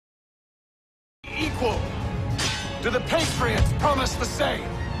equal? Do the Patriots promise the same?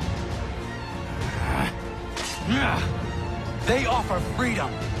 They offer freedom,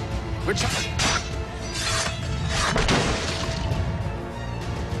 Which...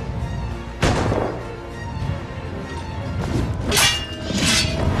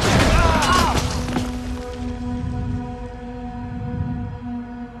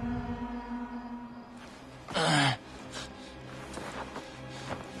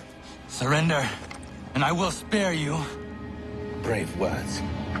 surrender, and I will spare you. Brave words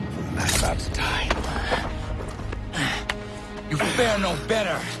from a man about to die. You fare no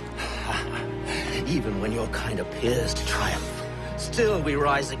better. Even when your kind appears to triumph, still we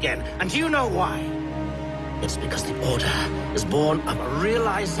rise again. And you know why? It's because the Order is born of a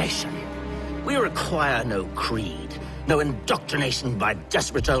realization. We require no creed, no indoctrination by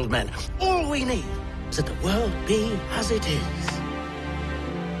desperate old men. All we need is that the world be as it is.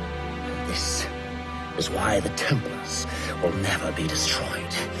 This is why the Templars will never be destroyed.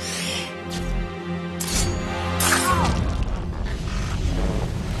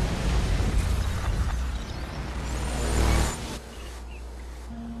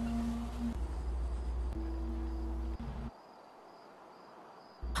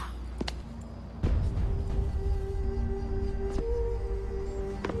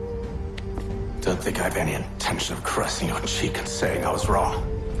 Don't think I have any intention of caressing your cheek and saying I was wrong.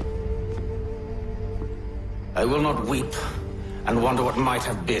 I will not weep and wonder what might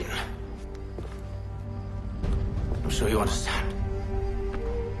have been. I'm sure you understand.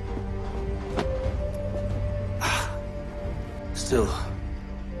 Still,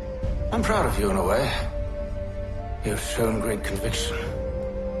 I'm proud of you in a way. You have shown great conviction,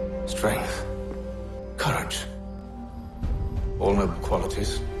 strength, courage. All noble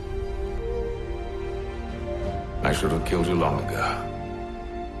qualities. I should have killed you long ago.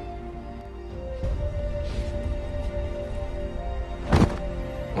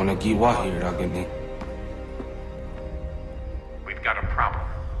 We've got a problem.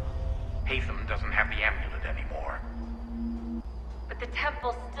 Haytham doesn't have the amulet anymore. But the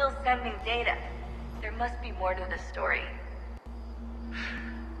temple's still sending data. There must be more to the story.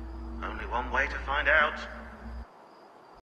 Only one way to find out.